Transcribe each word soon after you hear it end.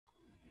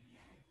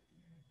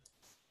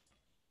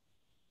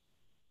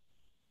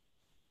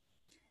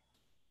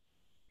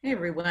Hey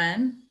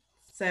everyone.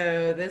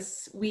 So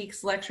this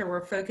week's lecture,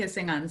 we're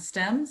focusing on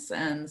stems,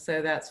 and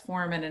so that's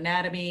form and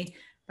anatomy,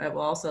 but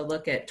we'll also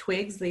look at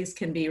twigs. These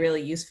can be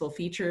really useful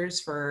features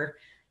for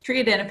tree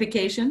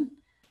identification.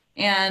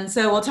 And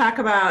so we'll talk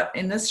about,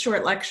 in this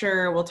short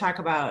lecture, we'll talk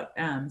about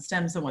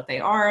stems and what they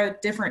are,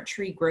 different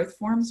tree growth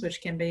forms,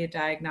 which can be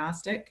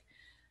diagnostic,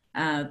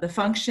 the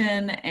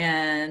function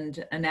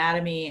and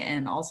anatomy,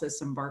 and also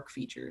some bark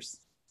features.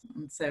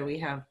 And so we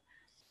have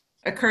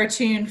a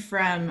cartoon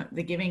from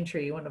The Giving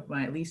Tree, one of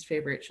my least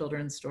favorite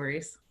children's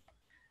stories.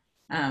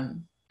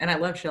 And I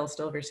love Shel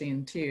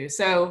Silverstein too.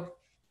 So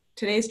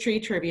today's tree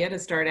trivia to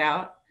start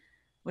out.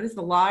 What is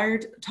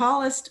the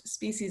tallest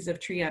species of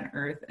tree on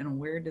Earth and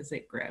where does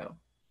it grow?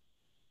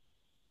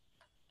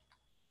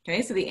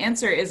 Okay, so the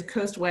answer is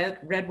coast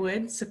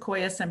redwood,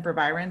 Sequoia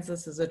sempervirens.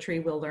 This is a tree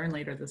we'll learn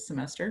later this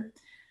semester.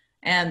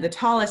 And the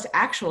tallest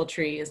actual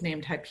tree is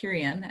named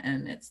Hyperion,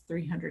 and it's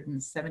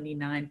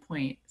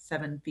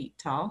 379.7 feet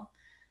tall.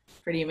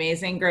 Pretty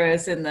amazing.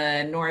 Grows in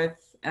the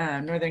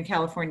Northern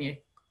California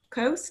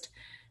coast.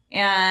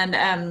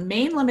 And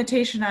main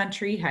limitation on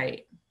tree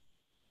height.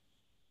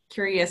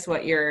 Curious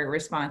what your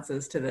response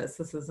is to this.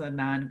 This is a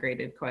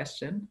non-graded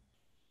question.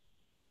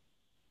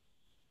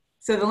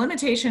 So the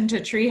limitation to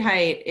tree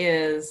height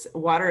is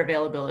water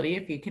availability.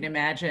 If you can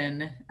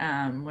imagine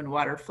when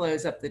water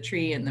flows up the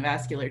tree in the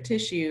vascular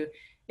tissue,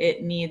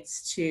 it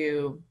needs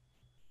to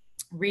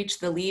reach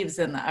the leaves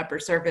and the upper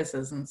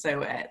surfaces. And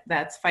so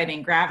that's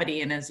fighting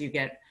gravity. And as you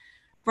get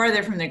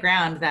farther from the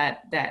ground,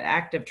 that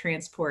active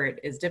transport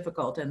is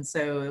difficult. And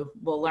so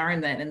we'll learn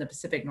that in the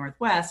Pacific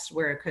Northwest,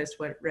 where coast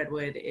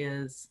redwood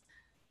is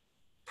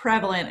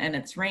prevalent in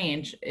its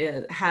range,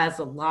 it has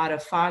a lot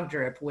of fog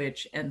drip,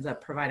 which ends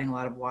up providing a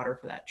lot of water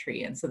for that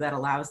tree. And so that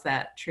allows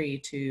that tree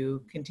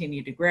to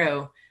continue to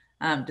grow,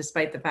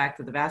 despite the fact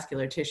that the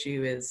vascular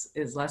tissue is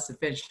less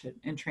efficient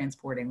in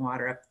transporting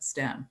water up the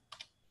stem.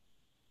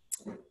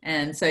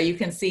 And so you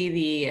can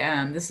see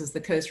this is the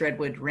coast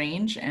redwood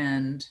range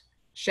and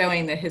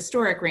showing the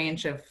historic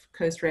range of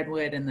coast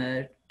redwood in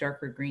the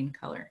darker green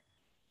color.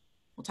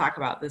 We'll talk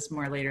about this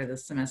more later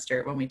this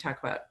semester when we talk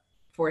about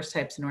forest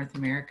types in North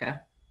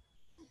America.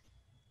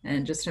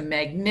 And just a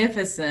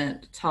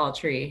magnificent tall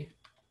tree.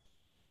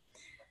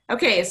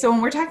 Okay, so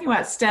when we're talking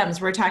about stems,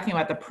 we're talking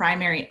about the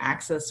primary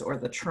axis or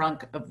the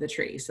trunk of the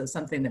tree. So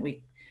something that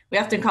we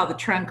often call the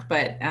trunk,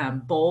 but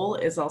bole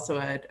is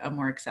also a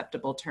more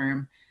acceptable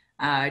term.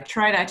 I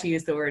try not to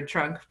use the word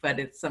trunk, but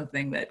it's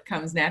something that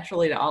comes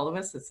naturally to all of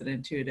us. It's an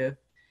intuitive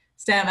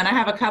stem. And I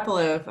have a couple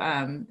of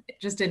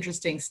just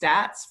interesting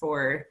stats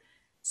for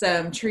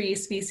some tree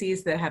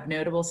species that have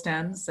notable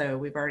stems. So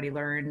we've already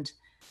learned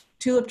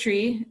tulip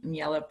tree and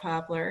yellow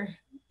poplar,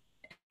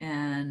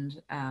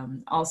 and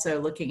also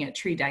looking at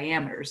tree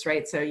diameters,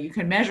 right? So you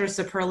can measure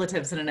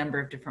superlatives in a number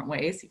of different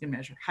ways. You can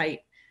measure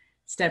height,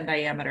 stem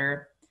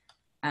diameter.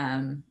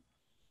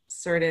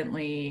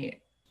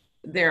 Certainly,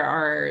 there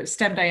are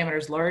stem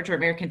diameters larger.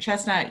 American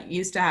chestnut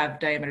used to have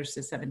diameters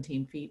to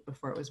 17 feet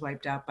before it was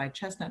wiped out by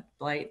chestnut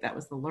blight. That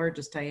was the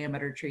largest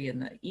diameter tree in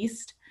the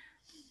East.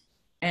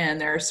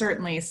 And there are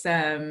certainly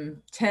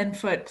some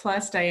 10-foot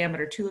plus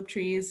diameter tulip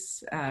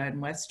trees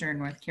in Western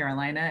North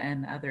Carolina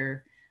and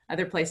other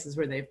places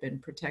where they've been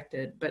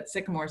protected. But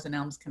sycamores and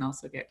elms can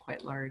also get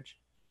quite large.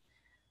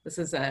 This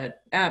is a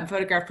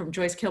photograph from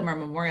Joyce Kilmer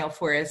Memorial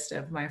Forest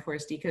of my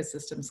forest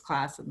ecosystems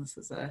class. And this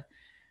is a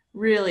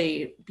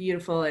really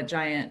beautiful and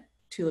giant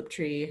tulip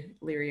tree,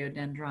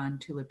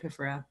 Liriodendron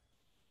tulipifera,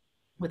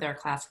 with our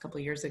class a couple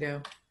of years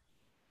ago.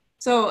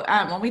 So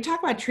when we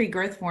talk about tree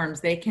growth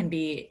forms, they can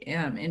be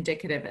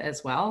indicative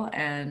as well.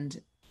 And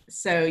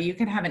so you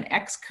can have an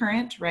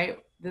excurrent, right?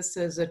 This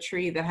is a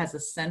tree that has a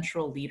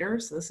central leader.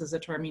 So this is a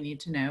term you need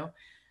to know,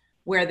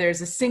 where there's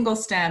a single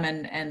stem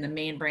and the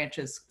main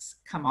branches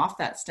come off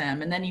that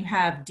stem. And then you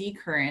have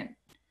decurrent,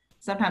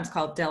 sometimes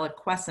called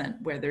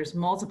deliquescent, where there's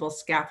multiple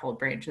scaffold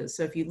branches.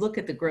 So if you look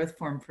at the growth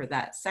form for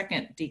that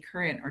second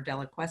decurrent or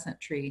deliquescent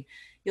tree,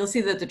 you'll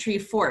see that the tree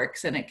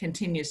forks and it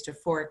continues to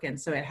fork. And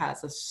so it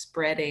has a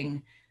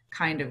spreading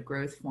kind of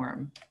growth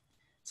form.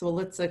 So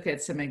let's look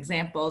at some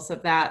examples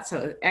of that.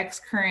 So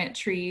excurrent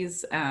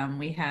trees,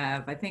 we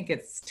have, I think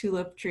it's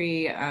tulip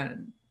tree,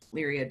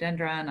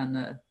 Liriodendron on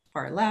the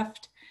far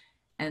left,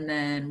 and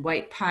then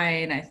white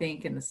pine, I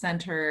think, in the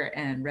center,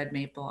 and red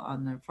maple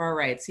on the far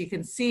right. So you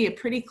can see it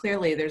pretty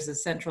clearly there's a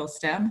central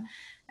stem,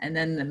 and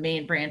then the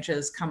main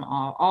branches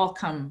all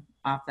come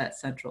off that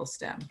central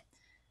stem.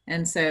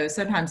 And so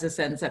sometimes this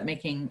ends up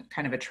making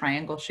kind of a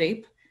triangle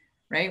shape,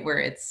 right, where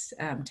it's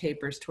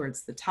tapers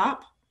towards the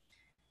top.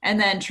 And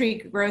then tree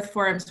growth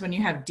forms when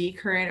you have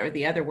decurrent, or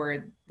the other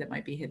word that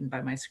might be hidden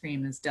by my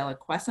screen is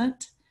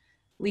deliquescent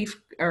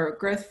leaf or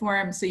growth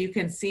form. So you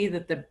can see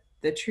that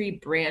the tree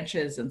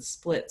branches and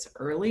splits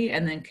early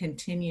and then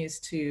continues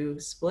to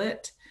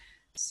split.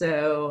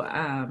 So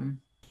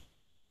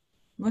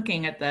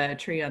looking at the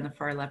tree on the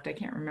far left, I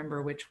can't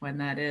remember which one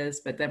that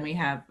is, but then we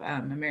have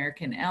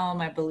American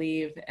elm, I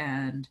believe,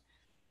 and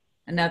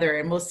another,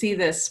 and we'll see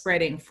this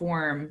spreading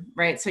form,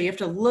 right? So you have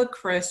to look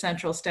for a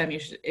central stem.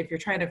 If you're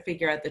trying to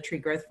figure out the tree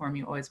growth form,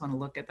 you always want to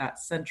look at that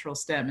central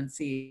stem and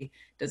see,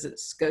 does it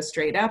go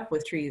straight up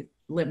with tree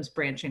limbs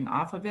branching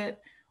off of it?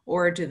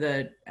 Or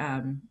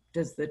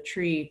does the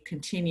tree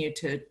continue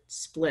to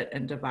split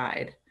and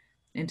divide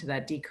into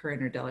that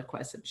decurrent or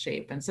deliquescent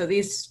shape? And so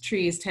these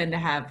trees tend to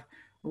have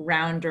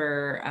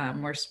rounder,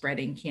 more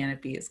spreading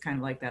canopies, kind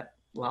of like that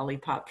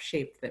lollipop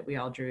shape that we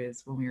all drew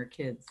as when we were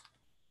kids.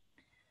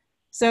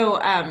 So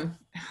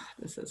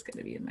this is going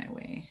to be in my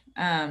way.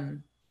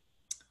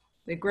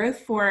 The growth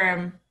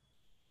form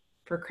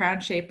for crown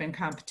shape and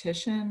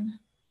competition.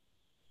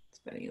 It's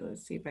funny.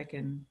 Let's see if I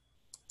can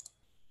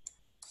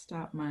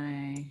stop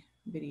my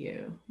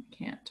video. I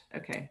can't.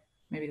 Okay,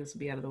 maybe this will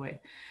be out of the way.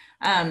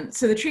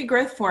 So the tree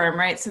growth form,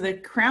 right? So the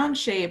crown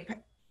shape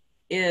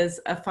is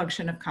a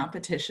function of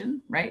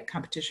competition, right?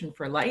 Competition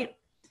for light.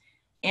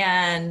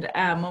 And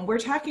when we're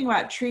talking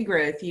about tree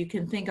growth, you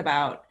can think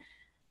about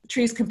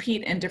trees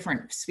compete in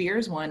different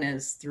spheres. One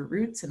is through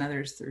roots and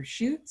others through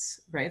shoots,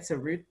 right? So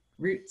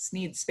roots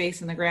need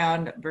space in the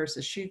ground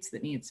versus shoots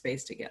that need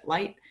space to get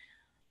light.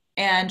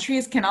 And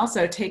trees can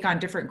also take on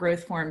different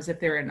growth forms if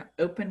they're in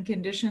open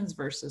conditions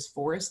versus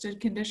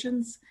forested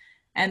conditions.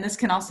 And this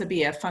can also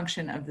be a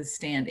function of the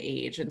stand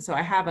age. And so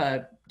I have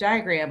a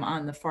diagram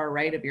on the far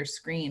right of your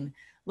screen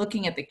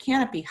looking at the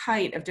canopy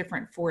height of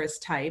different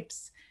forest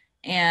types.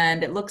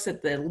 And it looks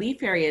at the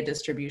leaf area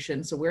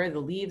distribution. So where are the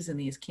leaves in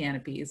these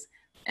canopies?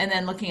 And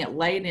then looking at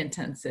light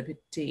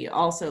intensity,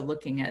 also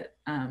looking at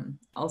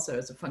also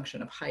as a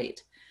function of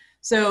height.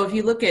 So if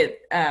you look at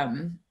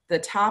the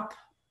top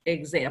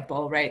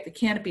example, right, the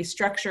canopy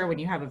structure, when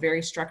you have a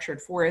very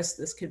structured forest,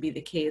 this could be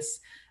the case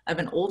of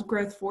an old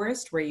growth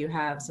forest where you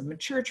have some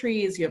mature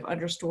trees, you have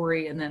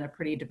understory, and then a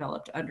pretty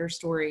developed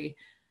understory,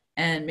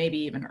 and maybe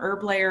even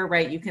herb layer,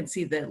 right? You can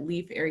see the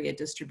leaf area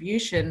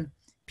distribution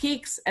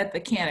peaks at the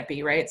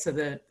canopy, right? So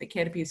the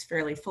canopy is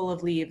fairly full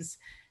of leaves,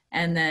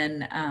 and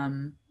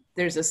then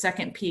there's a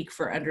second peak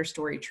for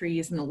understory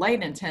trees, and the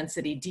light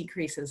intensity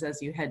decreases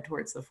as you head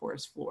towards the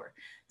forest floor.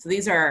 So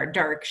these are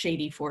dark,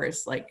 shady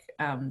forests, like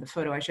the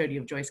photo I showed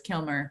you of Joyce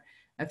Kilmer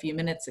a few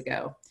minutes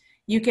ago.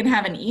 You can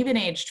have an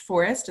even-aged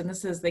forest, and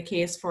this is the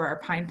case for our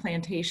pine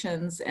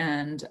plantations,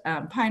 and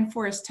pine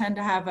forests tend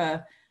to have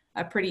a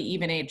pretty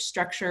even-aged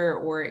structure,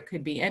 or it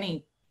could be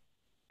any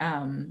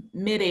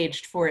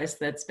mid-aged forest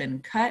that's been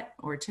cut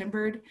or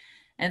timbered.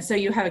 And so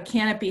you have a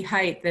canopy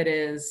height that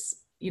is,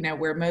 you know,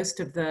 where most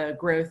of the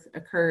growth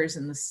occurs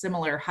in the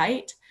similar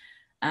height,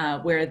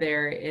 where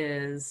there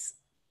is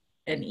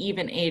an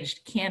even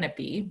aged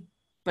canopy,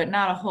 but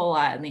not a whole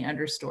lot in the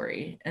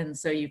understory. And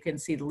so you can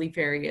see the leaf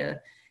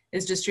area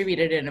is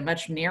distributed in a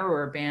much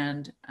narrower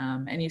band,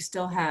 and you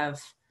still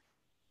have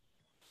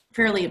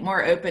fairly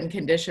more open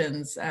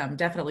conditions,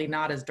 definitely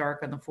not as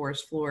dark on the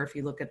forest floor if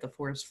you look at the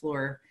forest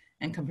floor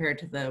and compare it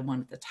to the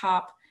one at the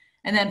top.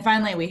 And then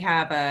finally, we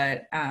have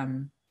a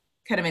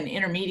kind of an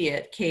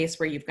intermediate case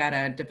where you've got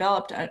a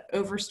developed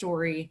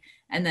overstory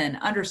and then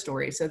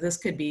understory. So this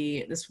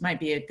might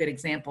be a good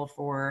example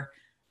for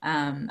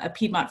a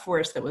Piedmont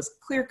forest that was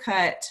clear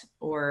cut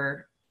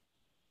or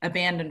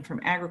abandoned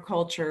from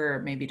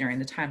agriculture, maybe during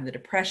the time of the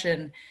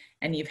Depression,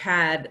 and you've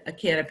had a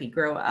canopy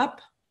grow up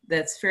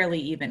that's fairly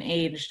even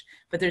aged,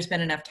 but there's been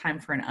enough time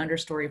for an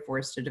understory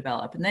forest to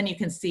develop. And then you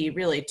can see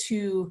really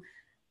two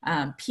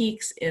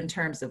peaks in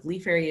terms of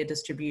leaf area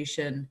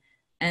distribution.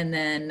 And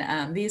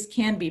then these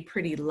can be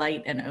pretty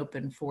light and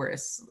open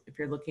forests if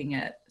you're looking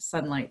at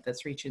sunlight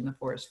that's reaching the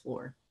forest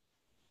floor.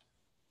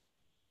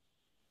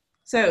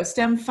 So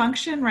stem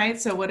function, right?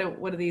 So what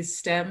do these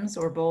stems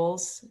or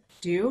boles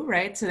do,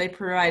 right? So they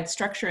provide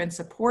structure and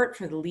support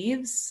for the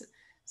leaves.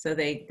 So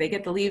they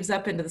get the leaves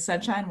up into the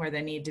sunshine where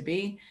they need to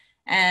be.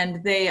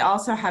 And they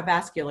also have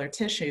vascular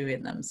tissue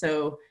in them.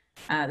 So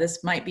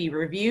this might be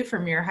review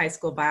from your high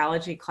school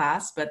biology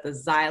class, but the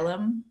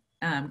xylem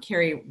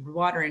carry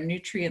water and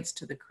nutrients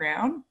to the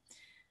crown.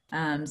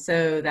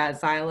 So that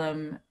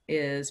xylem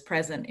is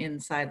present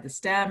inside the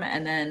stem,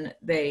 and then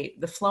the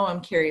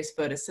phloem carries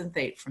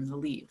photosynthate from the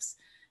leaves.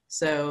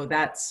 So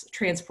that's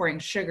transporting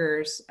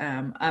sugars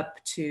up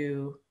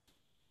to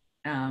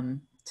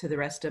the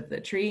rest of the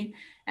tree.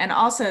 And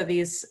also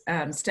these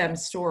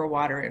stems store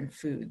water and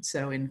food.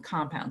 So in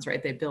compounds,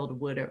 right, they build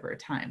wood over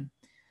time.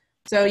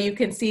 So you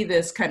can see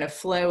this kind of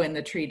flow in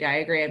the tree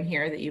diagram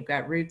here, that you've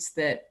got roots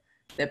that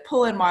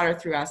pull in water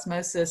through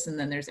osmosis, and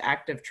then there's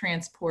active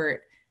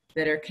transport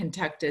that are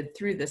conducted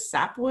through the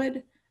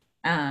sapwood,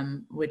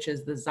 which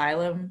is the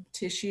xylem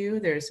tissue.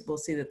 We'll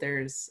see that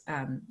there's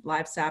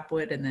live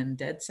sapwood and then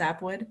dead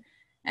sapwood.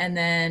 And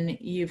then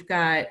you've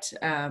got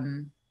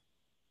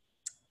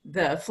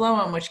the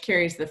phloem, which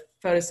carries the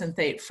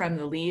photosynthate from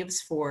the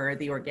leaves for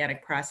the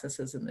organic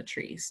processes in the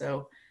tree.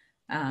 So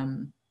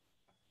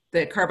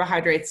the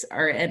carbohydrates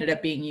ended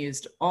up being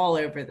used all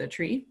over the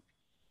tree.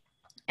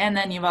 And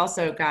then you've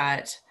also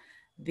got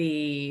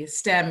the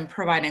stem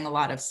providing a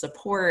lot of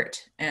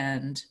support,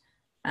 and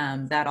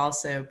that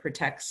also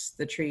protects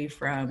the tree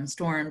from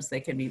storms.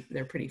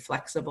 They're pretty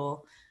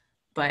flexible.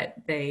 but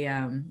they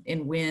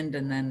in wind,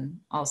 and then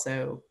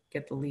also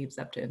get the leaves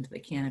up to into the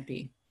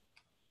canopy.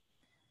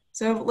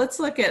 So let's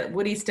look at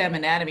woody stem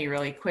anatomy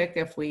really quick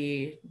if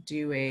we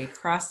do a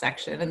cross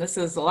section. And this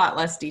is a lot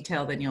less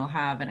detail than you'll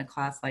have in a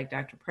class like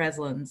Dr.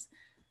 Preslin's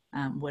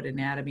wood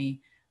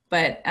anatomy.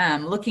 But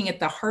looking at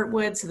the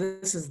heartwood, so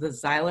this is the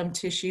xylem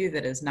tissue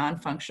that is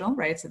non-functional,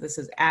 right? So this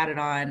is added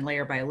on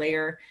layer by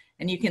layer.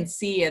 And you can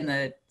see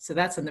so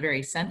that's in the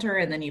very center.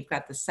 And then you've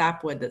got the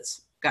sapwood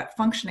that's got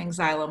functioning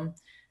xylem,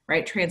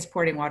 right?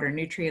 Transporting water and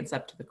nutrients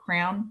up to the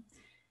crown.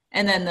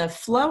 And then the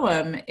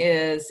phloem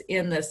is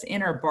in this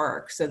inner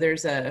bark. So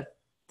there's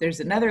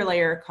another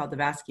layer called the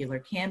vascular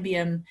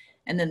cambium.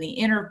 And then the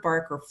inner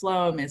bark or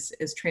phloem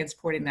is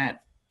transporting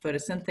that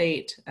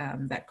photosynthate,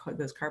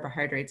 those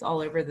carbohydrates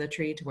all over the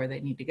tree to where they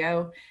need to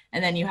go.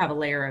 And then you have a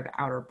layer of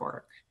outer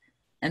bark.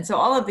 And so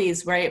all of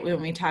these, right, when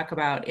we talk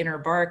about inner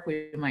bark,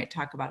 we might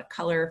talk about a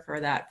color for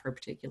that for a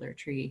particular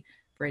tree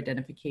for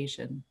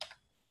identification.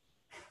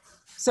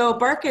 So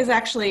bark is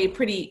actually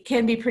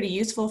can be pretty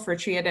useful for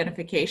tree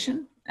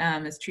identification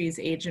as trees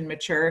age and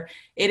mature.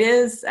 It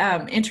is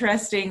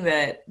interesting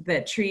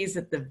that trees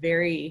at the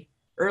very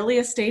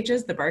earliest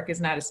stages, the bark is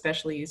not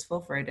especially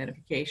useful for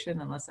identification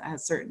unless it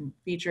has certain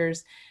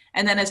features.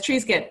 And then as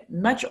trees get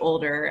much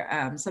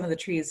older, some of the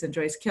trees in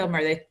Joyce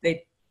Kilmer,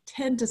 they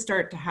tend to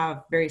start to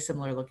have very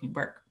similar looking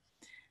bark.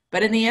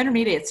 But in the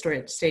intermediate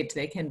stage,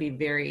 they can be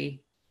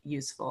very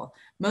useful.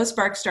 Most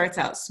bark starts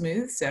out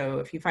smooth. So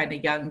if you find a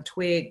young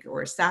twig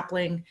or a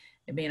sapling,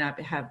 it may not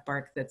have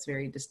bark that's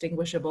very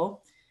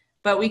distinguishable.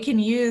 But we can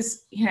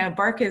use,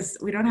 bark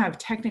we don't have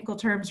technical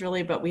terms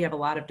really, but we have a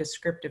lot of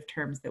descriptive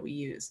terms that we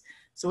use.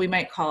 So we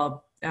might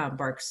call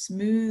bark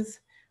smooth.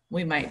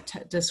 We might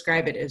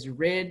describe it as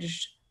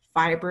ridged,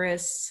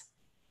 fibrous.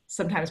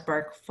 Sometimes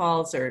bark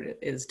falls or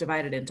is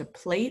divided into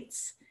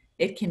plates.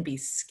 It can be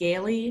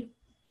scaly.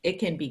 It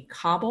can be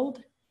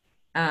cobbled.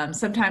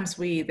 Sometimes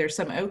there's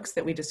some oaks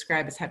that we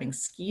describe as having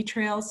ski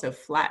trails, so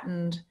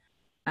flattened,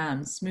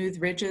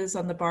 smooth ridges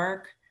on the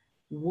bark.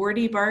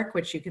 Warty bark,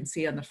 which you can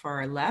see on the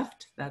far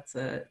left, that's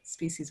a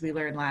species we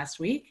learned last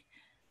week.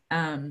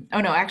 Oh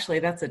no, actually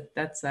that's a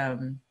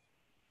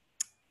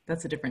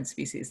different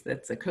species.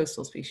 That's a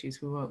coastal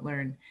species we won't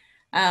learn.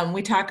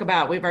 We've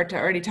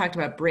already talked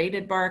about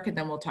braided bark, and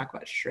then we'll talk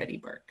about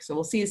shreddy bark. So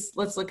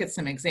let's look at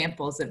some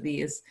examples of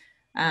these.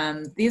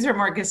 These are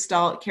more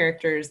gestalt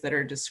characters that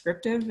are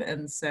descriptive,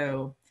 and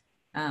so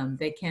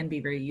they can be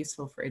very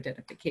useful for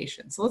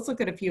identification. So let's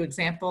look at a few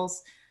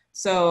examples.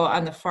 So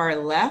on the far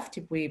left,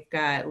 we've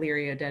got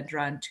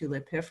Liriodendron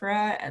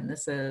tulipifera, and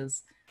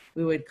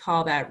we would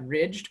call that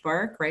ridged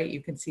bark, right?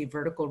 You can see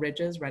vertical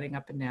ridges running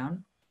up and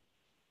down.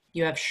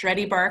 You have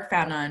shreddy bark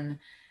found on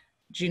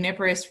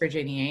Juniperus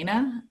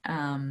virginiana.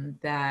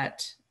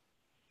 That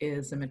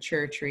is a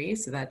mature tree,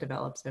 so that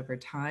develops over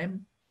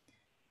time.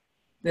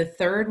 The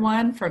third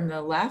one from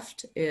the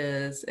left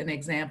is an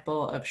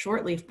example of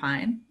shortleaf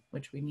pine,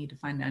 which we need to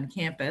find on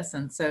campus.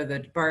 And so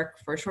the bark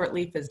for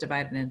shortleaf is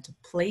divided into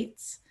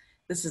plates.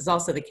 This is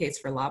also the case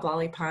for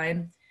loblolly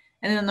pine.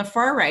 And then on the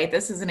far right,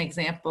 this is an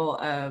example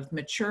of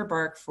mature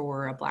bark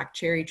for a black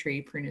cherry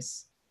tree,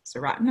 Prunus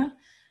serotina.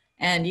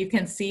 And you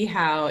can see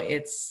how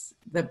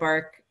the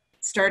bark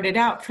started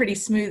out pretty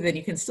smooth, and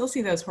you can still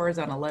see those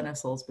horizontal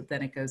lenticels, but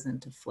then it goes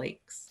into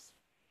flakes.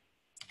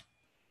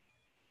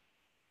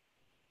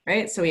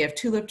 Right, so we have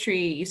tulip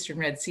tree, eastern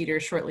red cedar,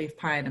 shortleaf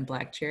pine, and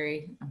black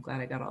cherry. I'm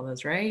glad I got all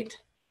those right.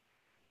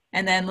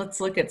 And then let's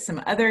look at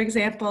some other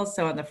examples.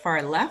 So on the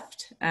far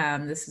left,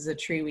 this is a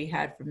tree we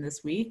had from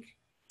this week.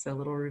 So a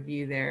little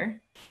review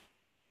there.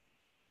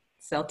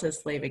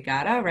 Celtis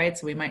laevigata, right?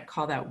 So we might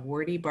call that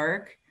warty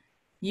bark.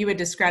 You would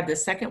describe the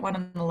second one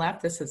on the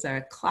left. This is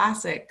a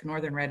classic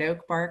northern red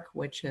oak bark,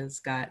 which has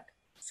got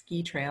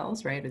ski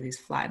trails, right? Or these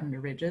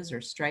flattened ridges or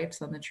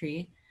stripes on the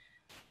tree.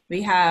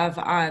 We have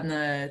on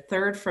the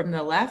third from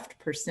the left,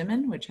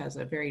 persimmon, which has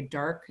a very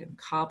dark and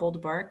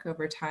cobbled bark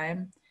over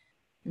time.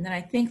 And then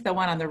I think the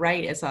one on the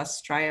right is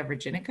Ostrea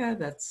virginica.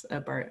 That's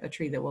a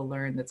tree that we'll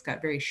learn that's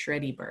got very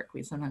shreddy bark.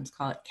 We sometimes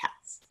call it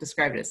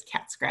describe it as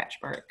cat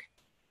scratch bark.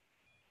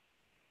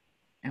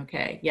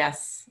 Okay,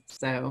 yes.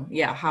 So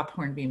yeah, hop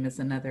hornbeam is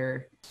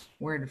another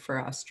word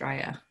for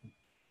Ostrea.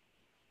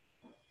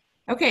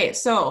 Okay,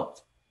 so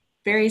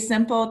very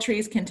simple.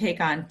 Trees can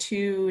take on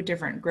two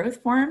different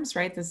growth forms,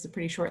 right? This is a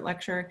pretty short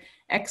lecture.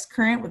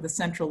 X-current with a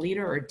central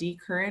leader, or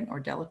D-current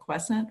or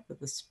deliquescent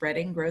with a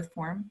spreading growth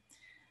form.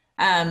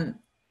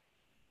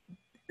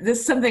 This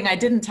is something I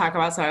didn't talk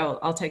about, so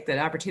I'll take the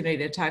opportunity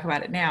to talk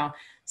about it now.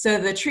 So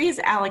the tree's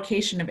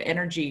allocation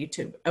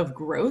of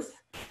growth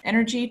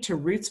energy to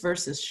roots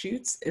versus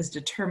shoots is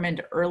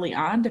determined early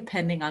on,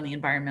 depending on the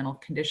environmental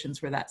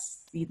conditions where that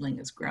seedling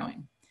is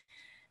growing.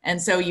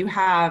 And so you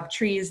have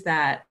trees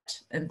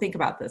and think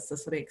about this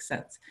will make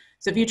sense.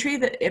 So if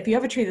you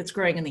have a tree that's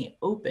growing in the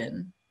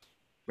open,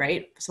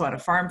 right? So on a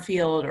farm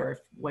field, or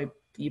if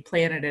you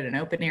planted it in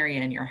an open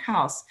area in your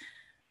house,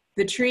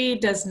 the tree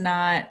does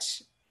not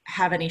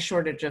have any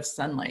shortage of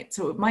sunlight.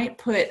 So it might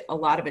put a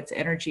lot of its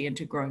energy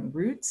into growing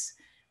roots,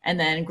 and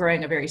then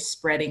growing a very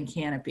spreading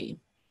canopy.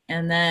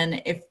 And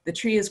then if the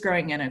tree is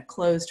growing in a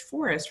closed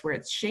forest where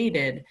it's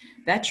shaded,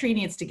 that tree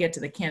needs to get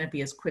to the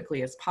canopy as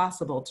quickly as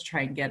possible to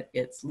try and get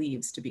its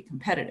leaves to be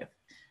competitive,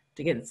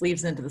 to get its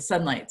leaves into the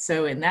sunlight.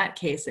 So in that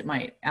case, it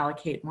might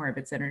allocate more of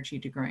its energy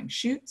to growing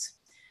shoots.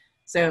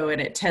 So,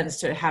 and it tends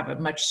to have a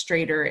much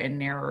straighter and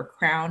narrower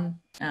crown.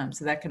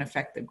 So that can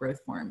affect the growth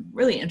form.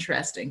 Really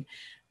interesting,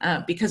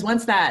 because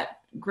once that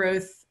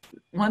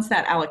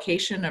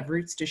allocation of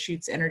roots to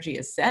shoots energy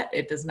is set,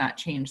 it does not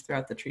change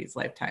throughout the tree's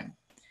lifetime.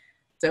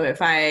 So if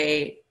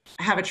I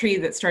have a tree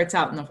that starts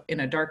out in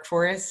a dark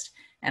forest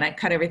and I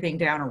cut everything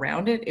down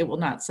around it, it will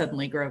not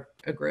suddenly grow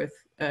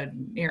a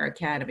narrow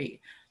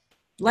canopy.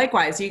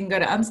 Likewise, you can go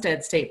to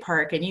Umstead State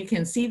Park and you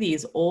can see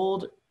these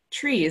old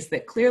trees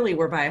that clearly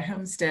were by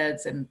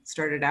homesteads and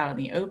started out in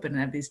the open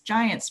and have these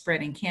giant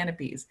spreading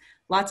canopies.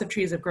 Lots of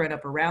trees have grown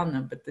up around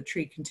them, but the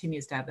tree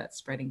continues to have that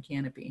spreading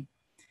canopy.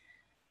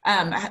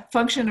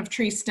 Function of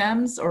tree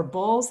stems or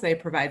bulls, they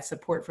provide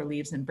support for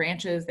leaves and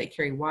branches. They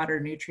carry water,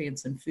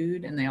 nutrients, and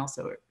food, and they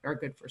also are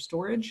good for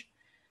storage.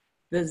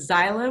 The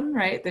xylem,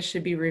 right, this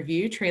should be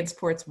reviewed,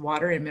 transports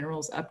water and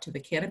minerals up to the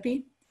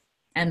canopy.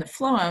 And the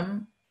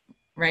phloem,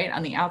 right,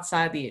 on the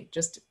outside,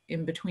 just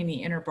in between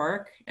the inner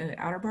bark and the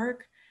outer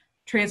bark,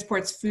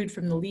 transports food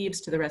from the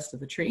leaves to the rest of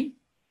the tree.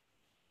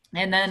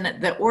 And then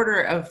the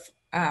order of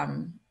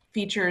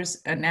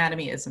features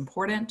anatomy is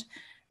important.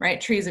 Right,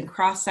 trees in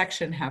cross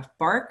section have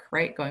bark,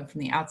 right, going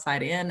from the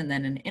outside in, and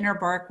then an inner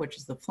bark, which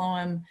is the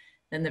phloem,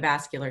 then the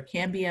vascular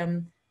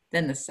cambium,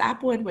 then the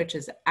sapwood, which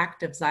is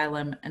active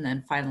xylem, and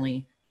then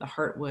finally the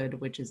heartwood,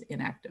 which is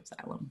inactive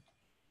xylem.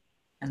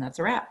 And that's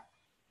a wrap.